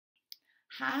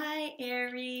Hi,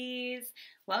 Aries.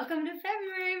 Welcome to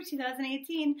February of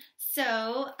 2018.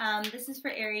 So, this is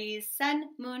for Aries, Sun,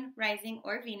 Moon, Rising,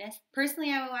 or Venus.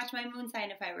 Personally, I would watch my moon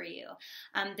sign if I were you.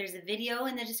 There's a video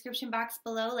in the description box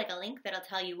below, like a link that'll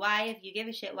tell you why, if you give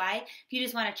a shit why. If you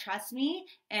just want to trust me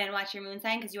and watch your moon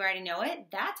sign because you already know it,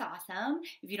 that's awesome.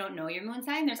 If you don't know your moon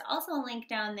sign, there's also a link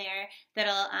down there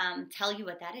that'll tell you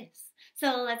what that is.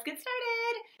 So, let's get started.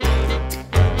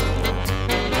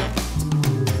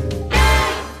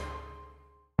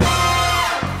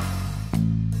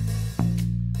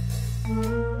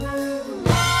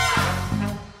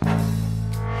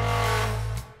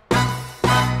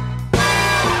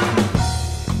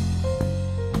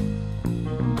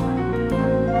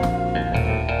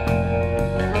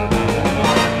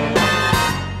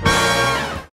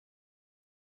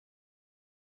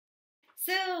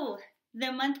 So,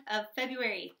 the month of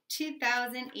February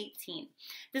 2018.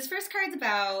 This first card's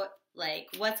about, like,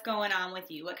 what's going on with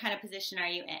you. What kind of position are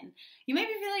you in? You might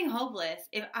be feeling hopeless.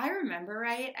 If I remember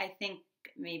right, I think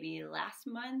maybe last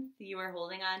month you were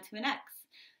holding on to an ex.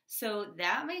 So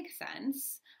that makes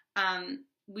sense.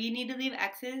 We need to leave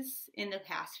exes in the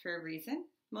past for a reason,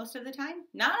 most of the time.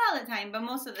 Not all the time, but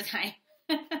most of the time.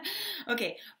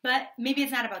 Okay, but maybe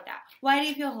it's not about that. Why do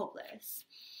you feel hopeless?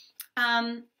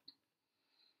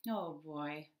 Oh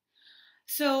boy.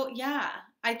 So yeah,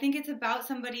 I think it's about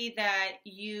somebody that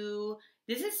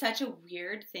this is such a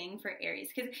weird thing for Aries,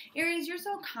 because Aries, you're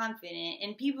so confident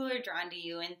and people are drawn to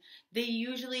you and they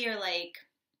usually are like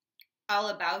all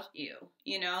about you,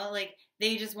 you know, like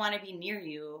they just want to be near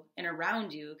you and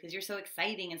around you because you're so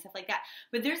exciting and stuff like that.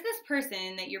 But there's this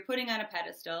person that you're putting on a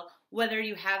pedestal, whether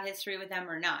you have history with them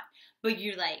or not, but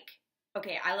you're like,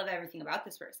 okay, I love everything about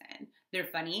this person. They're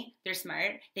funny, they're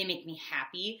smart, they make me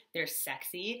happy, they're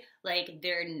sexy, like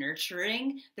they're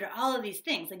nurturing, they're all of these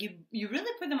things. Like you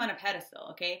really put them on a pedestal,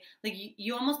 okay? Like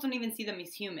you almost don't even see them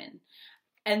as human.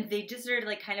 And they just are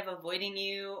like kind of avoiding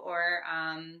you or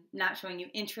not showing you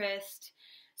interest.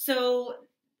 So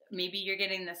maybe you're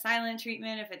getting the silent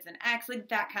treatment if it's an ex, like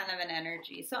that kind of an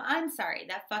energy. So I'm sorry,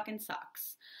 that fucking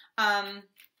sucks.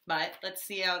 But let's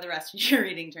see how the rest of your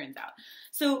reading turns out.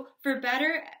 So for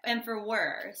better and for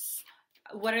worse,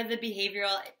 what are the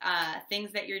behavioral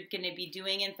things that you're going to be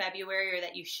doing in February or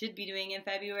that you should be doing in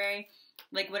February?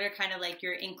 Like what are kind of like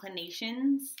your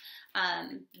inclinations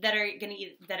that are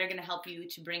going to help you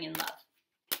to bring in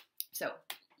love? So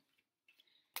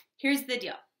here's the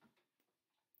deal.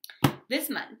 This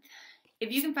month,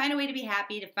 if you can find a way to be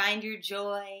happy, to find your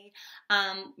joy,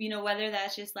 you know, whether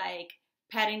that's just like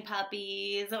petting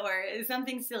puppies or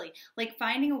something silly, like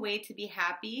finding a way to be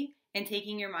happy and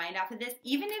taking your mind off of this,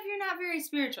 even if you're not very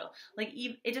spiritual. Like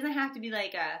it doesn't have to be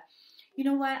like you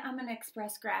know what, I'm going to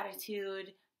express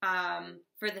gratitude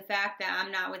for the fact that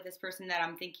I'm not with this person that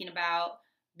I'm thinking about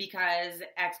because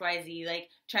XYZ, like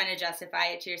trying to justify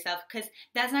it to yourself, because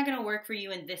that's not going to work for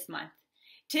you in this month.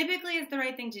 Typically, it's the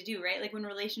right thing to do, right? Like when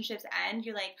relationships end,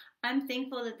 you're like, I'm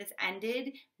thankful that this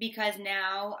ended because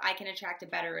now I can attract a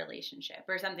better relationship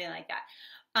or something like that.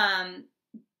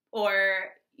 Or,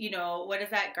 you know, what is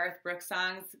that Garth Brooks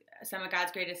song? Some of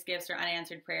God's greatest gifts are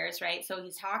unanswered prayers, right? So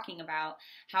he's talking about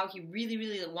how he really,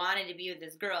 really wanted to be with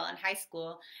this girl in high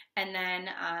school. And then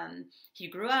he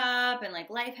grew up and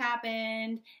like life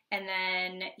happened. And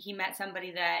then he met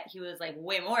somebody that he was like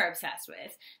way more obsessed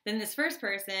with than this first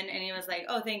person. And he was like,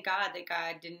 oh, thank God that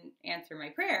God didn't answer my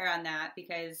prayer on that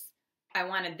because I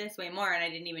wanted this way more and I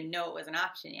didn't even know it was an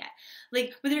option yet.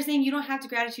 Like, but they're saying you don't have to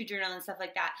gratitude journal and stuff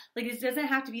like that. Like, this doesn't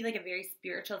have to be like a very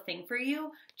spiritual thing for you.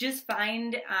 Just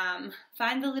find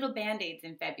the little band-aids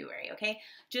in February, okay?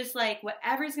 Just like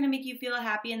whatever's going to make you feel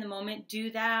happy in the moment,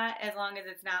 do that, as long as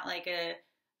it's not like a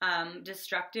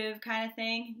destructive kind of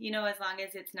thing, you know, as long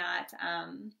as it's not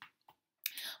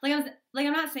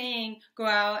I'm not saying go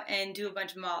out and do a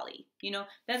bunch of Molly, you know,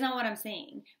 that's not what I'm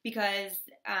saying, because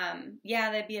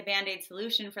yeah, that'd be a band-aid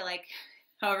solution for like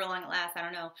however long it lasts, I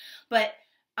don't know, but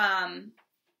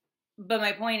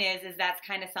my point is that's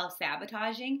kind of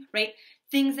self-sabotaging, right?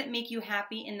 Things that make you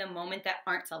happy in the moment that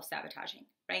aren't self-sabotaging,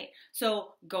 right?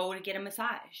 So go to get a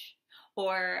massage,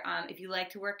 or if you like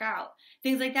to work out,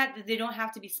 things like that, they don't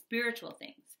have to be spiritual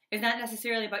things. It's not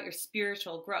necessarily about your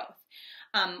spiritual growth.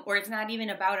 Or it's not even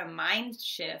about a mind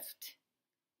shift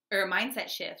or a mindset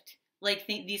shift like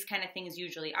these kind of things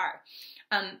usually are.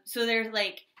 So there's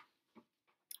like,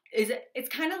 it's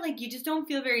kind of like you just don't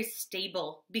feel very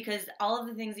stable because all of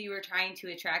the things that you were trying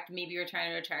to attract, maybe you're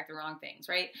trying to attract the wrong things,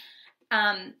 right?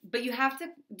 But you have to,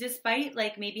 despite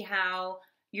like maybe how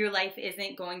your life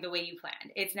isn't going the way you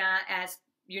planned, it's not as,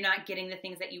 you're not getting the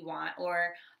things that you want,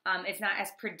 or It's not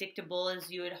as predictable as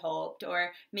you had hoped,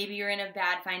 or maybe you're in a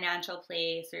bad financial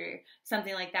place or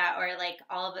something like that, or like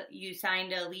you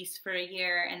signed a lease for a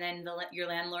year and then your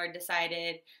landlord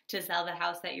decided to sell the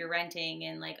house that you're renting,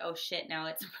 and like, oh shit, now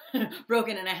it's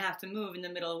broken and I have to move in the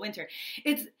middle of winter.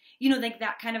 It's, like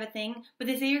that kind of a thing. But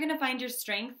they say you're going to find your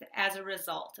strength as a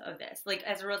result of this, like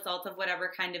as a result of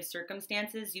whatever kind of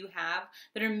circumstances you have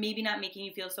that are maybe not making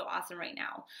you feel so awesome right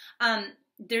now.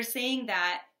 They're saying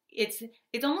that it's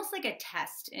almost like a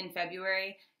test in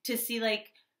February to see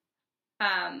like,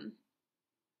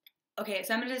 okay,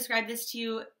 so I'm going to describe this to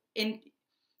you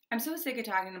I'm so sick of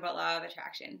talking about law of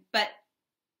attraction, but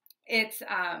it's,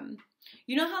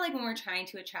 you know how like when we're trying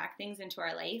to attract things into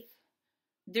our life,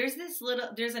 there's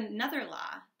another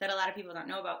law that a lot of people don't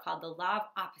know about called the law of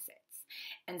opposites.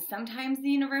 And sometimes the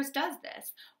universe does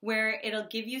this, where it'll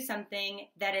give you something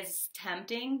that is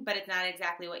tempting, but it's not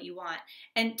exactly what you want.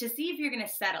 And to see if you're going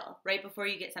to settle right before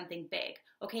you get something big.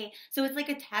 Okay, so it's like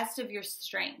a test of your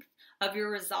strength, of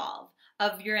your resolve,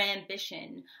 of your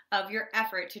ambition, of your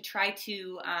effort to try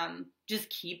to just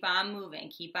keep on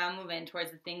moving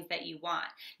towards the things that you want.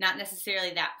 Not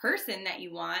necessarily that person that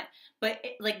you want, but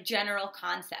like general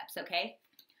concepts, okay?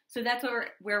 So that's where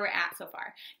we're at so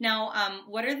far. Now,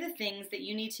 what are the things that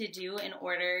you need to do in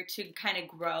order to kind of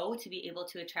grow to be able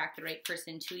to attract the right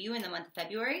person to you in the month of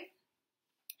February?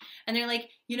 And they're like,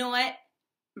 you know what?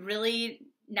 Really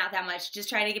not that much. Just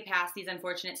try to get past these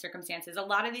unfortunate circumstances. A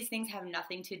lot of these things have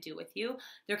nothing to do with you.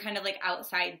 They're kind of like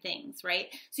outside things, right?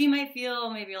 So you might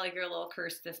feel maybe like you're a little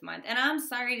cursed this month. And I'm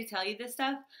sorry to tell you this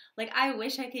stuff. Like, I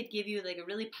wish I could give you like a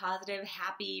really positive,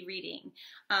 happy reading.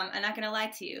 I'm not going to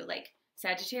lie to you. Like,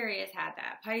 Sagittarius had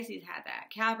that, Pisces had that,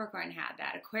 Capricorn had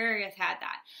that, Aquarius had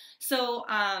that. So,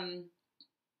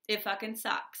 it fucking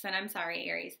sucks, and I'm sorry,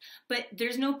 Aries. But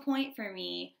there's no point for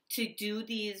me to do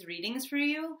these readings for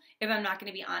you if I'm not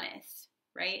going to be honest,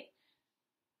 right?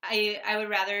 I would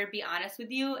rather be honest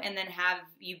with you and then have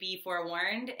you be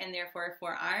forewarned and therefore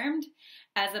forearmed,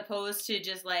 as opposed to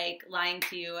just like lying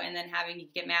to you and then having you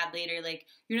get mad later, like,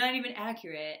 you're not even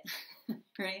accurate,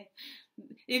 right?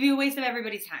 It'd be a waste of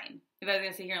everybody's time if I was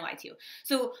going to sit here and lie to you.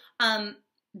 So,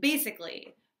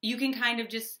 basically, you can kind of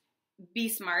just be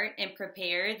smart and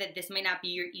prepare that this might not be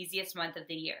your easiest month of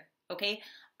the year, okay?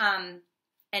 And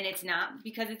it's not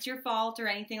because it's your fault or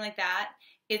anything like that.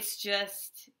 It's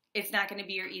just, it's not going to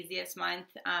be your easiest month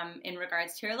in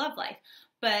regards to your love life.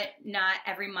 But not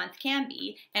every month can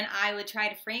be. And I would try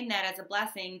to frame that as a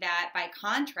blessing that, by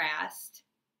contrast,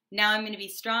 now I'm going to be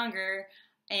stronger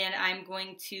and I'm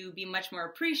going to be much more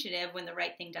appreciative when the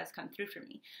right thing does come through for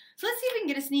me. So let's see if we can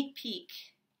get a sneak peek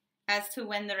as to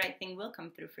when the right thing will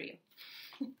come through for you.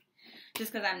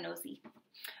 Just because I'm nosy.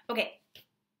 Okay,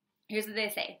 here's what they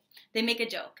say. They make a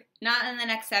joke. Not in the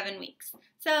next 7 weeks.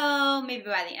 So maybe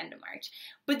by the end of March.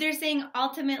 But they're saying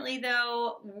ultimately,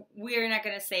 though, we're not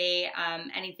going to say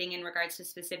anything in regards to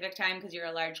specific time because you're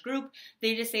a large group.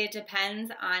 They just say it depends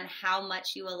on how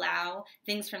much you allow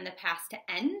things from the past to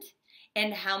end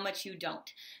and how much you don't.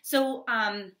 So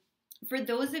for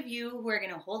those of you who are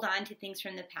going to hold on to things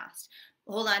from the past,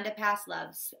 hold on to past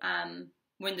loves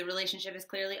when the relationship is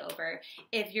clearly over,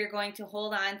 if you're going to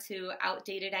hold on to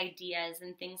outdated ideas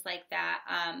and things like that,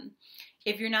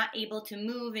 if you're not able to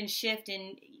move and shift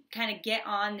and kind of get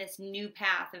on this new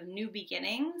path of new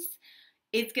beginnings,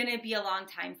 it's going to be a long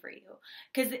time for you.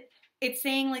 Because it's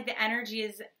saying like the energy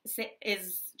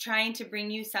is trying to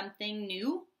bring you something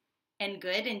new and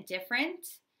good and different,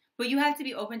 but you have to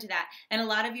be open to that. And a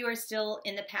lot of you are still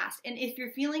in the past. And if you're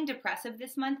feeling depressive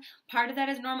this month, part of that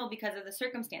is normal because of the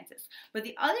circumstances. But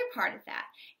the other part of that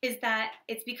is that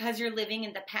it's because you're living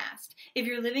in the past. If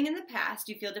you're living in the past,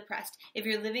 you feel depressed. If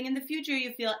you're living in the future,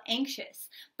 you feel anxious.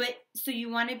 But so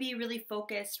you want to be really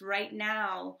focused right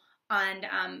now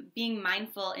on being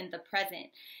mindful in the present.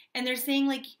 And they're saying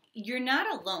like, you're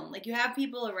not alone. Like, you have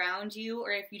people around you,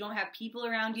 or if you don't have people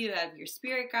around you, you have your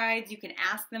spirit guides. You can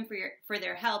ask them for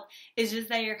their help. It's just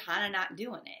that you're kind of not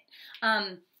doing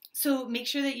it. So make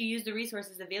sure that you use the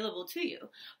resources available to you.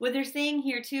 What they're saying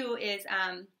here too is,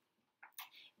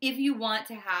 if you want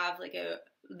to have like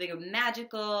a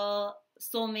magical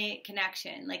soulmate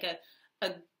connection, like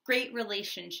a great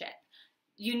relationship,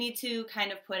 you need to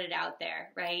kind of put it out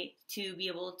there, right, to be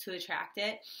able to attract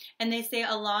it. And they say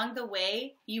along the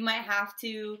way, you might have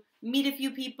to meet a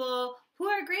few people who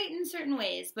are great in certain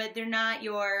ways, but they're not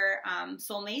your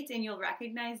soulmates, and you'll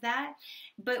recognize that.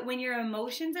 But when your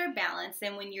emotions are balanced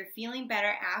and when you're feeling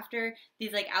better after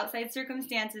these like outside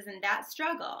circumstances and that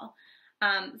struggle,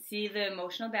 see the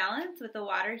emotional balance with the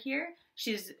water here?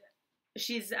 She's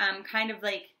kind of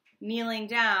like kneeling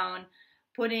down,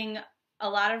 putting a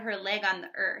lot of her leg on the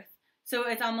earth. So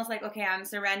it's almost like, okay, I'm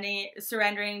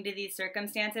surrendering to these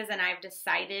circumstances, and I've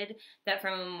decided that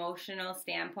from an emotional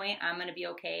standpoint, I'm going to be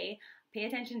okay. Pay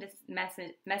attention to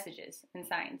messages and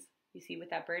signs. You see with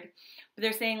that bird? But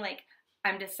they're saying, like,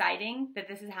 I'm deciding that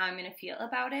this is how I'm going to feel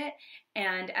about it.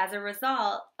 And as a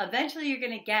result, eventually you're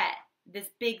going to get this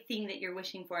big thing that you're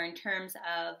wishing for in terms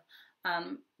of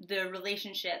the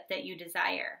relationship that you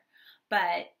desire.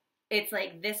 But it's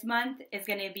like this month is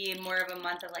going to be more of a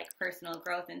month of like personal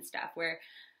growth and stuff, where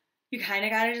you kind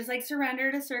of got to just like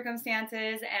surrender to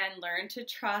circumstances and learn to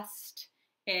trust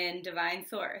in divine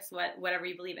source, whatever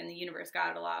you believe in, the universe,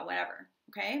 God, Allah, whatever.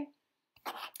 Okay?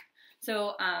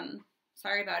 So,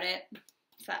 sorry about it.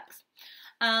 Sucks.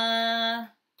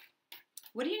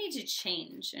 What do you need to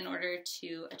change in order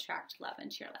to attract love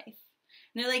into your life?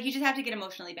 And they're like, you just have to get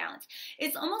emotionally balanced.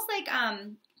 It's almost like,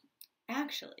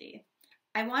 actually,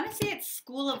 I want to say it's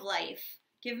School of Life.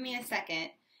 Give me a second.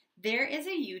 There is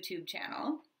a YouTube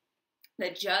channel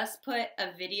that just put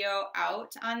a video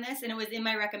out on this, and it was in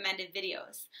my recommended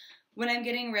videos. When I'm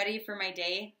getting ready for my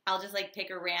day, I'll just like pick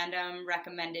a random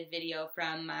recommended video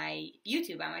from my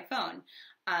YouTube on my phone.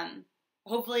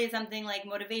 Hopefully something like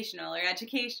motivational or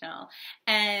educational.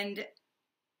 And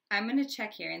I'm going to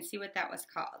check here and see what that was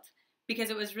called, because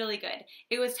it was really good.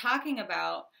 It was talking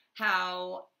about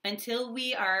how until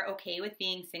we are okay with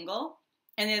being single,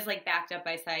 and it's like backed up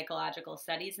by psychological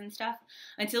studies and stuff,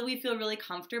 until we feel really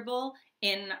comfortable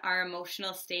in our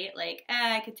emotional state, like,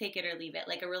 I could take it or leave it.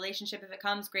 Like a relationship, if it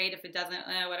comes, great. If it doesn't,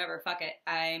 whatever, fuck it.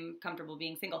 I'm comfortable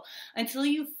being single. Until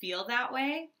you feel that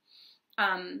way,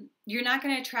 you're not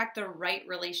going to attract the right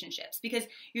relationships, because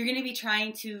you're going to be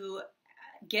trying to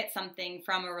get something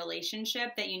from a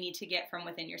relationship that you need to get from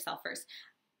within yourself first.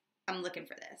 I'm looking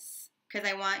for this because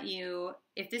I want you,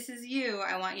 if this is you,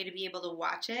 I want you to be able to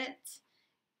watch it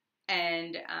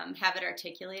and have it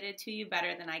articulated to you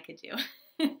better than I could do.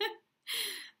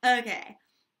 Okay,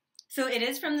 so it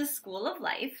is from the School of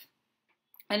Life,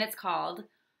 and it's called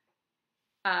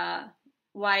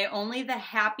Why Only the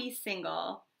Happy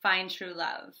Single Find True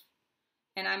Love.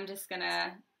 And I'm just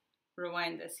gonna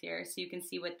rewind this here so you can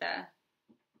see what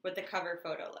the cover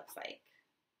photo looks like.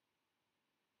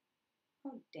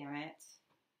 Oh, damn it.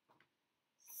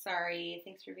 Sorry,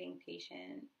 thanks for being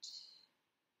patient.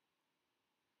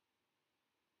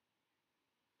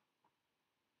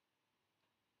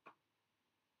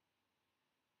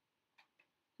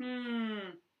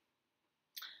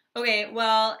 Okay,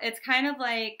 well, it's kind of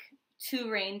like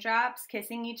two raindrops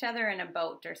kissing each other in a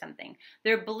boat or something.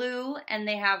 They're blue and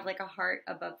they have like a heart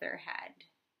above their head.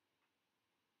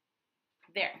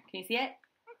 There, can you see it?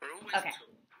 Okay.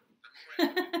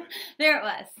 There it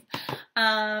was.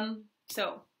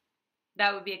 So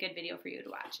that would be a good video for you to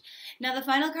watch. Now, the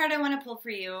final card I want to pull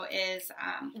for you is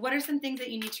what are some things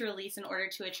that you need to release in order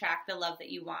to attract the love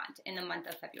that you want in the month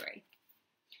of February?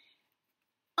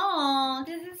 Oh,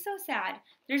 this is so sad.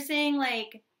 They're saying,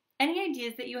 like, any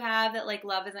ideas that you have that, like,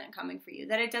 love isn't coming for you,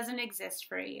 that it doesn't exist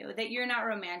for you, that you're not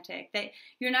romantic, that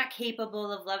you're not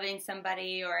capable of loving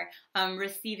somebody or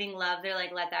receiving love, they're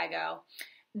like, let that go.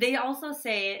 They also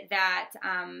say that,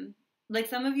 like,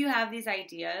 some of you have these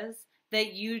ideas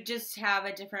that you just have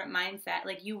a different mindset.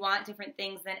 Like, you want different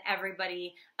things than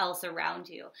everybody else around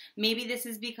you. Maybe this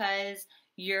is because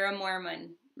you're a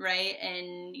Mormon, right?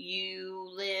 And you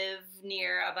live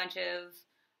near a bunch of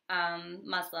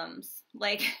Muslims.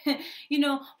 Like, you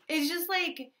know, it's just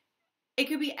like, it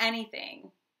could be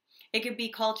anything. It could be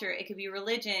culture. It could be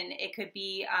religion. It could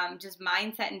be just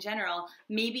mindset in general.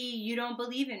 Maybe you don't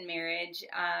believe in marriage.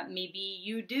 Maybe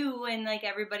you do, and like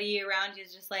everybody around you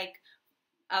is just like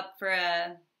up for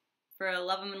a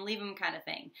love them and leave them kind of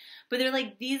thing. But they're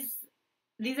like, these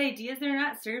ideas, they're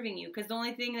not serving you, because the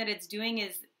only thing that it's doing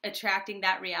is attracting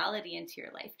that reality into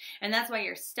your life. And that's why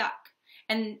you're stuck.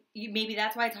 And maybe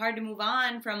that's why it's hard to move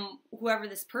on from whoever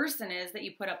this person is that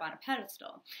you put up on a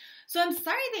pedestal. So I'm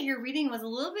sorry that your reading was a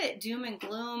little bit doom and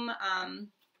gloom,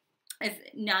 as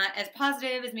not as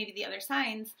positive as maybe the other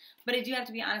signs, but I do have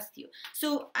to be honest with you.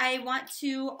 So I want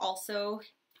to also,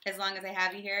 as long as I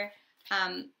have you here,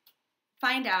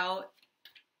 find out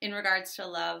in regards to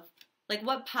love, like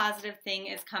what positive thing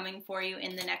is coming for you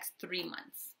in the next 3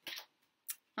 months.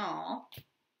 Aw,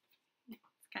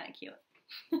 it's kind of cute.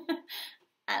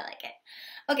 I like it.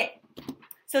 Okay,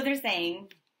 so they're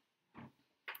saying,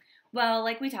 well,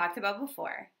 like we talked about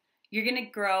before, you're going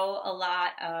to grow a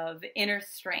lot of inner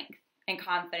strength and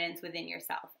confidence within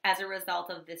yourself as a result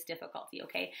of this difficulty,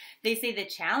 okay? They say the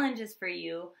challenge is for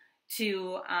you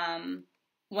to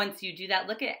once you do that,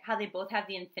 look at how they both have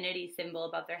the infinity symbol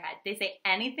above their head. They say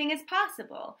anything is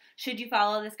possible should you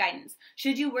follow this guidance.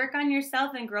 Should you work on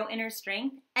yourself and grow inner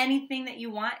strength, anything that you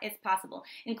want is possible,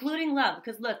 including love.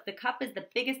 Because look, the cup is the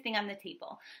biggest thing on the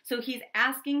table. So he's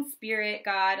asking spirit,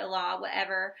 God, Allah,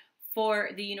 whatever, for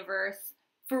the universe,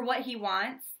 for what he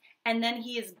wants. And then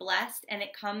he is blessed and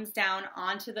it comes down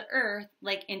onto the earth,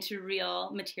 like into real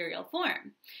material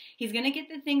form. He's going to get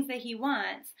the things that he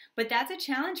wants, but that's a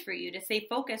challenge for you to stay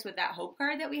focused with that hope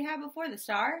card that we had before, the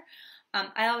star.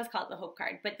 I always call it the hope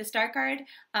card, but the star card,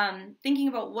 thinking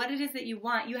about what it is that you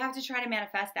want, you have to try to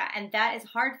manifest that. And that is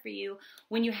hard for you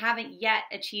when you haven't yet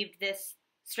achieved this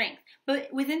strength.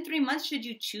 But within 3 months, should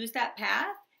you choose that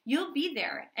path, you'll be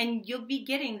there and you'll be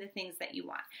getting the things that you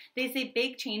want. They say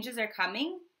big changes are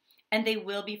coming. And they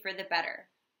will be for the better.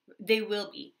 They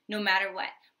will be, no matter what.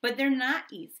 But they're not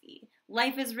easy.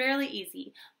 Life is rarely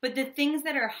easy. But the things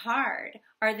that are hard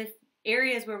are the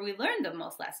areas where we learn the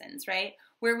most lessons, right?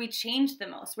 Where we change the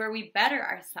most, where we better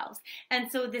ourselves.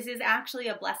 And so this is actually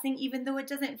a blessing, even though it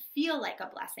doesn't feel like a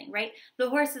blessing, right? The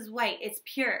horse is white. It's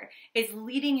pure. It's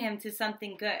leading him to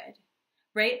something good,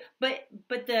 right? But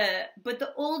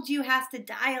the old you has to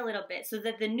die a little bit so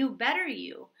that the new, better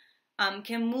you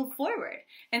can move forward.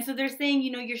 And so they're saying,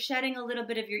 you know, you're shedding a little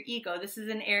bit of your ego. This is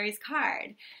an Aries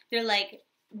card. They're like,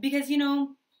 because, you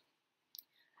know,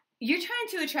 you're trying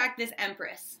to attract this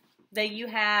empress that you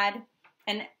had,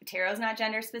 and tarot's not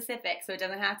gender specific, so it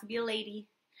doesn't have to be a lady.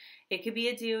 It could be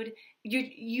a dude.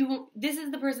 This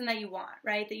is the person that you want,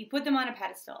 right? That you put them on a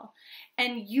pedestal.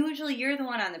 And usually you're the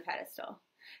one on the pedestal.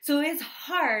 So it's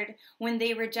hard when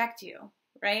they reject you,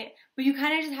 right? But you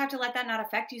kind of just have to let that not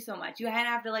affect you so much. You kind of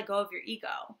have to let go of your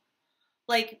ego.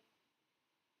 Like,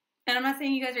 and I'm not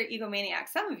saying you guys are egomaniacs.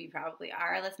 Some of you probably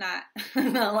are. Let's not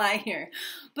lie here.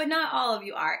 But not all of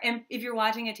you are. And if you're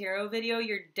watching a tarot video,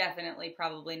 you're definitely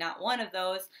probably not one of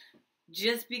those,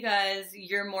 just because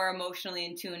you're more emotionally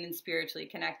in tune and spiritually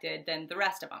connected than the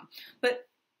rest of them. But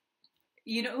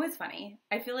you know what's funny?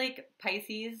 I feel like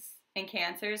Pisces and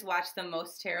Cancers watch the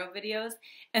most tarot videos,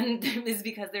 and it's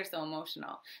because they're so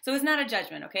emotional. So it's not a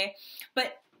judgment, okay?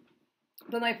 But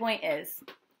my point is,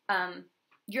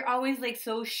 you're always like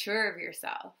so sure of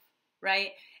yourself, right?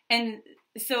 And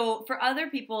so for other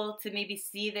people to maybe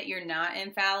see that you're not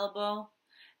infallible,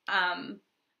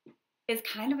 is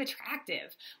kind of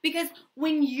attractive, because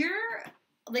when you're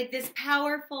like this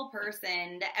powerful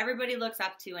person that everybody looks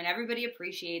up to and everybody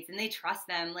appreciates and they trust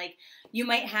them, like you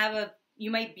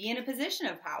might be in a position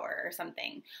of power or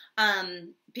something.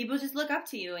 People just look up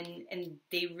to you and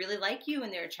they really like you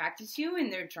and they're attracted to you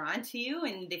and they're drawn to you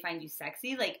and they find you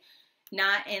sexy, like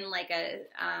not in like a,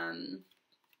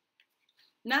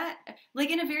 not like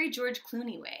in a very George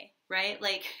Clooney way, right?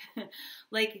 Like,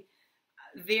 like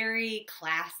very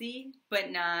classy, but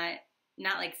not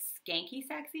like skanky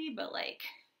sexy, but like,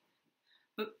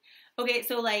 okay.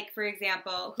 So like, for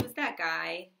example, who's that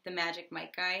guy, the Magic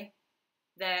Mike guy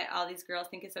that all these girls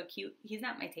think is so cute? He's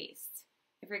not my taste.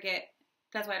 I forget.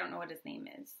 That's why I don't know what his name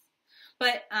is.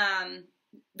 But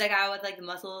the guy with like the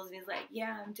muscles and he's like,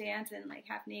 yeah, I'm dancing like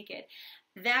half naked.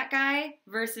 That guy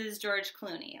versus George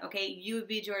Clooney. Okay, you would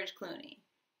be George Clooney.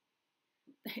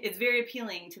 It's very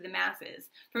appealing to the masses.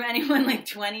 From anyone like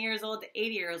 20 years old to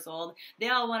 80 years old, they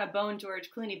all want to bone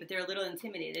George Clooney, but they're a little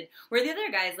intimidated. Where the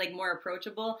other guy is like more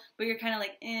approachable, but you're kind of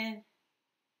like, eh.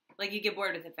 Like you get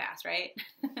bored with it fast, right?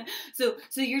 So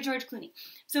you're George Clooney.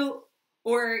 So,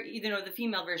 or, you know, the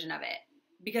female version of it.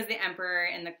 Because the Emperor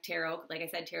and the Tarot, like I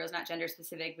said, Tarot's not gender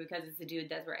specific because it's a dude,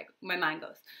 that's where my mind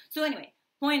goes. So anyway,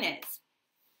 point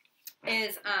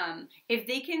is if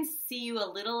they can see you a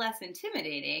little less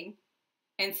intimidating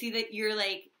and see that you're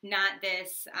like not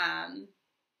this,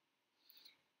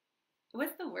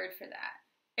 what's the word for that?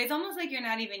 It's almost like you're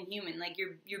not even human, like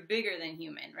you're bigger than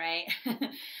human, right?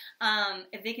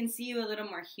 If they can see you a little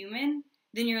more human,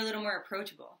 then you're a little more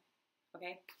approachable,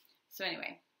 okay? So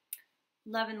anyway,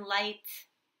 love and light,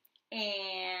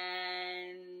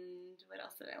 and what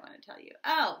else did I want to tell you?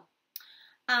 Oh,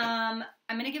 I'm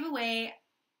going to give away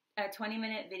a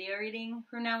 20-minute video reading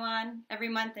from now on every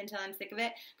month until I'm sick of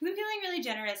it, because I'm feeling really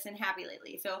generous and happy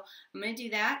lately. So I'm going to do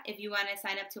that. If you want to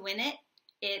sign up to win it,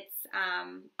 it's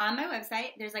on my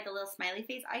website. There's like a little smiley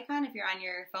face icon if you're on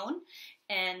your phone,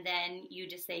 and then you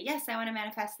just say, yes, I want to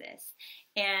manifest this.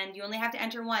 And you only have to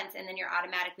enter once, and then you're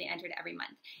automatically entered every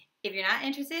month. If you're not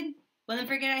interested, well, then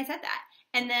forget I said that.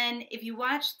 And then if you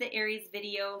watch the Aries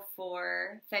video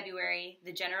for February,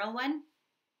 the general one,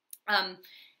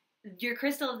 your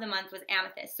crystal of the month was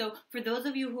amethyst. So for those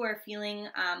of you who are feeling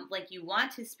like you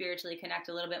want to spiritually connect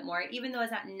a little bit more, even though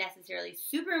it's not necessarily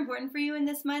super important for you in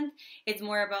this month, it's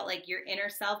more about like your inner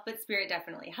self, but spirit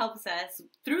definitely helps us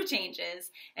through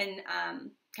changes and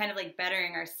kind of like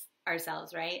bettering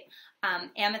ourselves, right?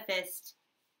 Amethyst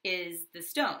is the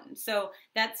stone. So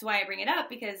that's why I bring it up,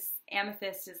 because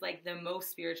amethyst is like the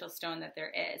most spiritual stone that there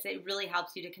is. It really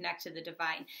helps you to connect to the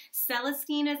divine.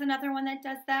 Celestine is another one that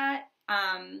does that.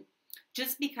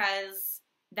 Just because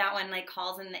that one like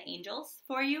calls in the angels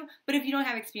for you. But if you don't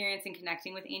have experience in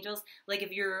connecting with angels, like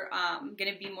if you're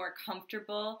going to be more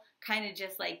comfortable kind of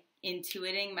just like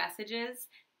intuiting messages,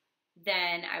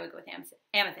 then I would go with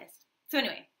amethyst. So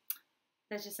anyway,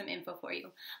 that's just some info for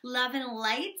you. Love and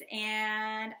light,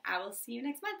 and I will see you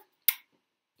next month.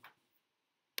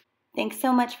 Thanks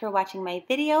so much for watching my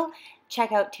video.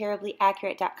 Check out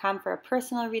tarotbleeaccurate.com for a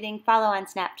personal reading. Follow on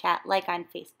Snapchat, like on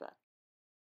Facebook.